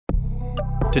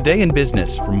Today in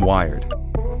Business from Wired.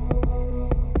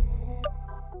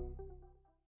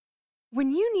 When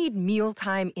you need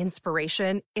mealtime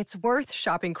inspiration, it's worth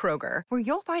shopping Kroger, where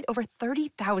you'll find over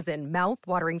 30,000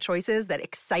 mouth-watering choices that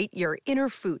excite your inner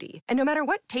foodie. And no matter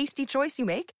what tasty choice you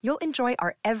make, you'll enjoy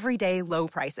our everyday low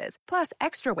prices, plus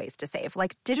extra ways to save,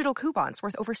 like digital coupons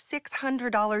worth over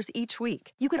 $600 each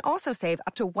week. You can also save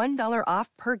up to $1 off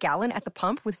per gallon at the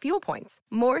pump with fuel points.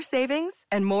 More savings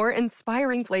and more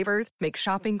inspiring flavors make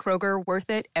shopping Kroger worth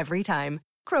it every time.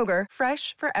 Kroger,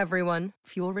 fresh for everyone.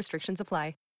 Fuel restrictions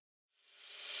apply.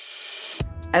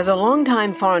 As a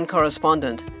longtime foreign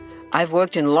correspondent, I've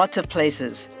worked in lots of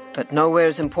places, but nowhere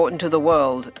as important to the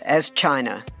world as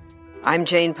China. I'm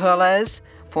Jane Perlez,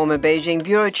 former Beijing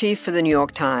bureau chief for the New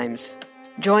York Times.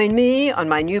 Join me on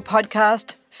my new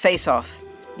podcast, Face Off,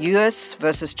 U.S.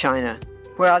 versus China,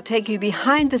 where I'll take you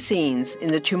behind the scenes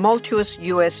in the tumultuous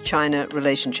U.S.-China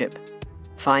relationship.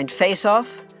 Find Face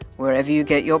Off wherever you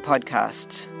get your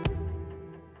podcasts.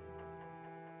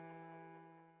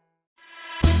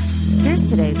 Here's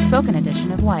today's spoken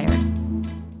edition of Wired.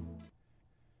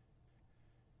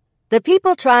 The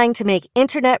People Trying to Make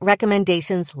Internet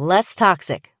Recommendations Less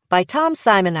Toxic by Tom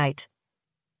Simonite.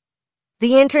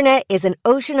 The Internet is an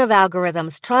ocean of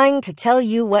algorithms trying to tell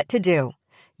you what to do.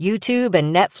 YouTube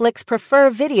and Netflix prefer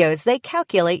videos they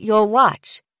calculate you'll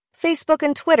watch. Facebook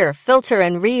and Twitter filter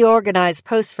and reorganize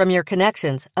posts from your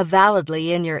connections,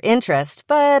 avowedly in your interest,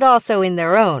 but also in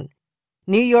their own.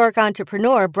 New York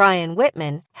entrepreneur Brian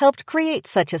Whitman helped create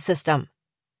such a system.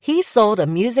 He sold a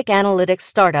music analytics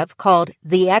startup called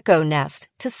The Echo Nest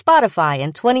to Spotify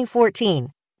in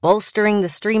 2014, bolstering the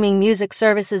streaming music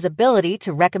service's ability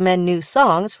to recommend new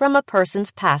songs from a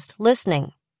person's past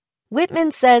listening.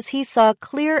 Whitman says he saw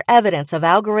clear evidence of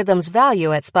algorithms'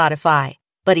 value at Spotify,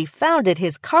 but he founded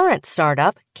his current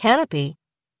startup, Canopy,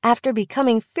 after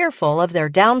becoming fearful of their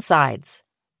downsides.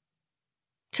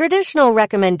 Traditional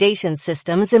recommendation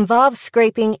systems involve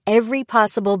scraping every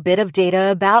possible bit of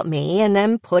data about me and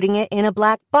then putting it in a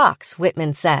black box,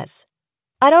 Whitman says.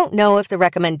 I don't know if the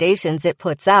recommendations it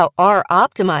puts out are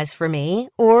optimized for me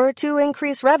or to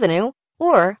increase revenue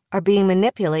or are being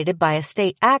manipulated by a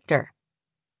state actor.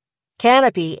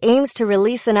 Canopy aims to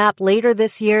release an app later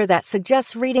this year that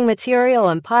suggests reading material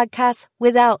and podcasts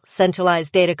without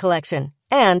centralized data collection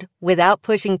and without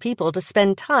pushing people to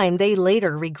spend time they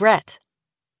later regret.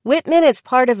 Whitman is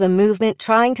part of a movement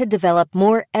trying to develop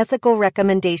more ethical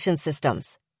recommendation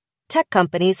systems. Tech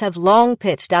companies have long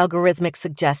pitched algorithmic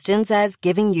suggestions as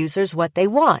giving users what they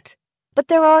want, but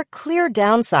there are clear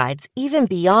downsides even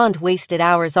beyond wasted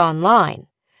hours online.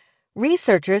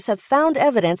 Researchers have found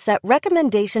evidence that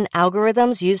recommendation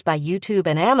algorithms used by YouTube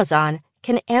and Amazon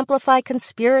can amplify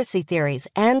conspiracy theories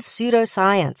and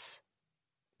pseudoscience.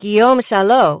 Guillaume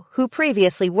Chalot, who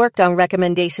previously worked on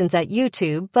recommendations at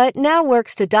YouTube but now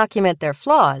works to document their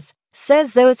flaws,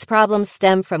 says those problems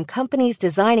stem from companies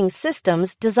designing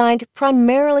systems designed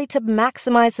primarily to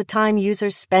maximize the time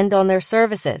users spend on their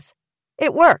services.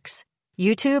 It works.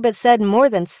 YouTube has said more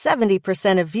than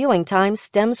 70% of viewing time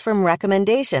stems from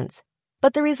recommendations,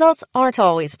 but the results aren't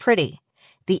always pretty.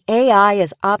 The AI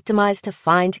is optimized to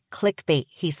find clickbait,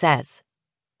 he says.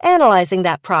 Analyzing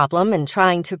that problem and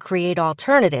trying to create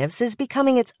alternatives is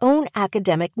becoming its own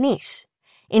academic niche.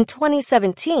 In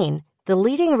 2017, the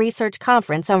leading research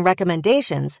conference on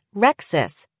recommendations,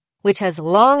 RecSys, which has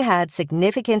long had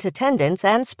significant attendance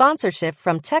and sponsorship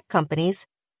from tech companies,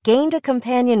 gained a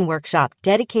companion workshop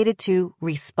dedicated to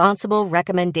responsible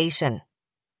recommendation.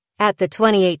 At the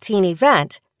 2018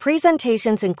 event,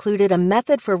 presentations included a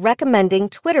method for recommending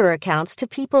Twitter accounts to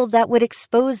people that would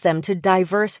expose them to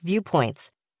diverse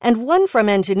viewpoints, and one from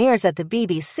engineers at the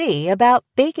BBC about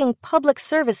baking public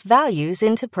service values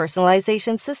into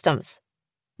personalization systems.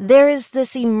 There is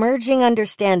this emerging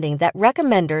understanding that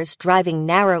recommenders driving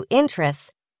narrow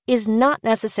interests is not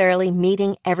necessarily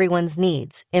meeting everyone's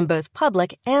needs in both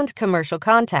public and commercial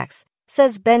contexts,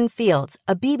 says Ben Fields,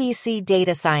 a BBC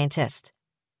data scientist.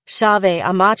 Xavier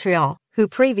Amatrian, who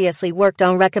previously worked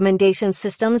on recommendation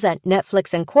systems at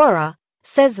Netflix and Quora,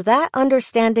 says that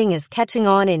understanding is catching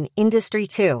on in industry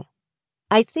too.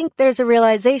 I think there's a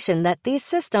realization that these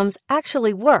systems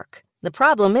actually work. The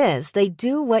problem is they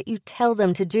do what you tell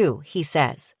them to do, he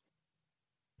says.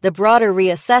 The broader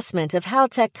reassessment of how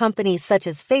tech companies such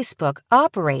as Facebook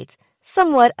operate,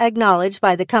 somewhat acknowledged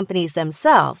by the companies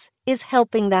themselves, is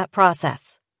helping that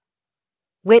process.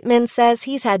 Whitman says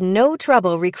he's had no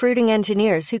trouble recruiting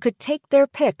engineers who could take their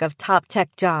pick of top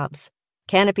tech jobs.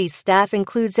 Canopy's staff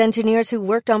includes engineers who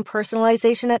worked on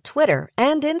personalization at Twitter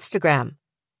and Instagram.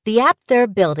 The app they're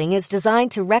building is designed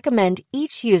to recommend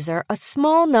each user a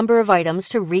small number of items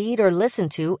to read or listen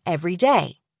to every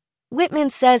day. Whitman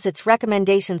says its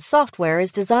recommendation software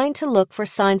is designed to look for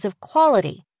signs of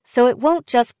quality, so it won't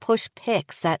just push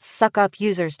picks that suck up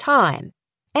users' time,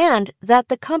 and that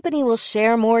the company will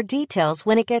share more details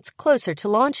when it gets closer to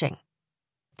launching.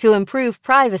 To improve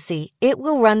privacy, it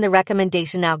will run the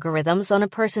recommendation algorithms on a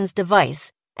person's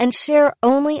device and share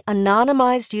only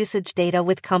anonymized usage data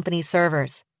with company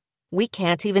servers. We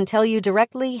can't even tell you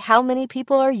directly how many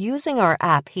people are using our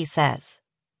app, he says.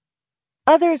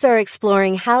 Others are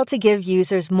exploring how to give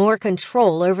users more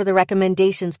control over the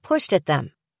recommendations pushed at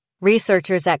them.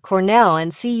 Researchers at Cornell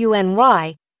and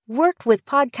CUNY worked with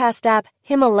podcast app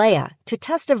Himalaya to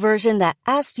test a version that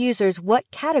asked users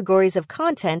what categories of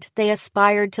content they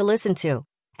aspired to listen to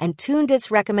and tuned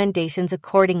its recommendations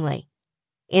accordingly.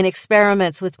 In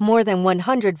experiments with more than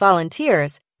 100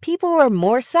 volunteers, people were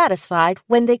more satisfied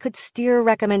when they could steer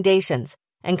recommendations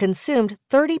and consumed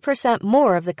 30%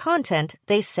 more of the content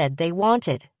they said they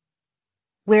wanted.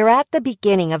 We're at the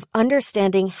beginning of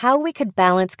understanding how we could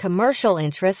balance commercial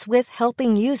interests with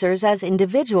helping users as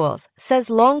individuals, says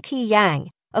Long-Ki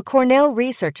Yang, a Cornell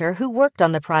researcher who worked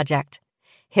on the project.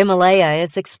 Himalaya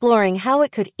is exploring how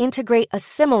it could integrate a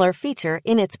similar feature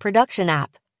in its production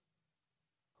app.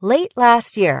 Late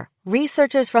last year,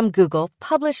 researchers from Google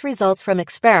published results from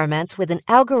experiments with an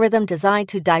algorithm designed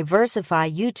to diversify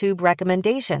YouTube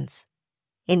recommendations.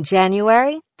 In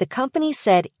January, the company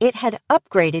said it had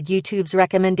upgraded YouTube's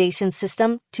recommendation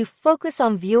system to focus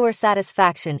on viewer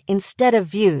satisfaction instead of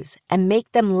views and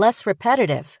make them less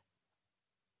repetitive.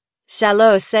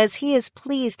 Chalot says he is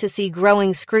pleased to see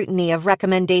growing scrutiny of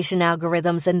recommendation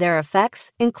algorithms and their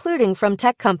effects, including from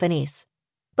tech companies.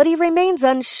 But he remains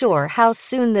unsure how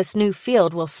soon this new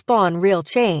field will spawn real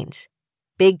change.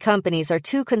 Big companies are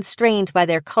too constrained by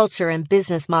their culture and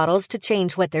business models to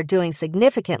change what they're doing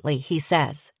significantly, he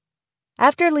says.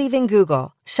 After leaving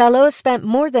Google, Chalot spent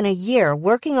more than a year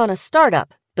working on a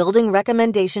startup building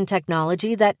recommendation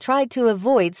technology that tried to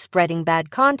avoid spreading bad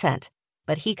content,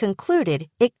 but he concluded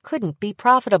it couldn't be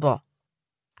profitable.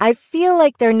 I feel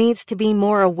like there needs to be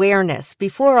more awareness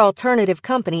before alternative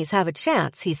companies have a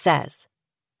chance, he says.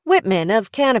 Whitman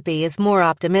of Canopy is more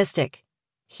optimistic.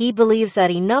 He believes that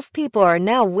enough people are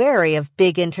now wary of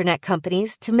big internet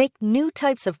companies to make new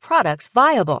types of products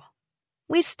viable.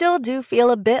 We still do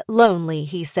feel a bit lonely,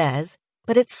 he says,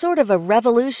 but it's sort of a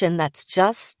revolution that's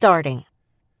just starting.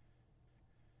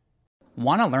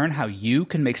 Want to learn how you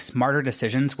can make smarter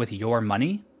decisions with your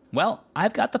money? Well,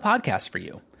 I've got the podcast for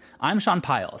you. I'm Sean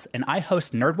Piles, and I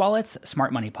host NerdWallet's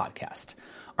Smart Money Podcast.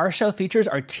 Our show features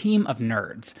our team of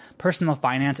nerds, personal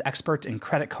finance experts in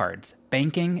credit cards,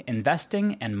 banking,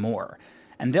 investing, and more.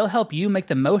 And they'll help you make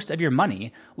the most of your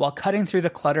money while cutting through the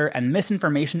clutter and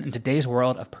misinformation in today's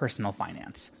world of personal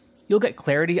finance. You'll get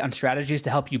clarity on strategies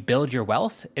to help you build your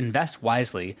wealth, invest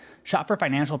wisely, shop for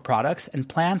financial products, and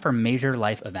plan for major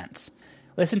life events.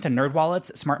 Listen to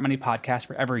NerdWallet's Smart Money Podcast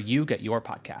wherever you get your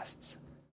podcasts.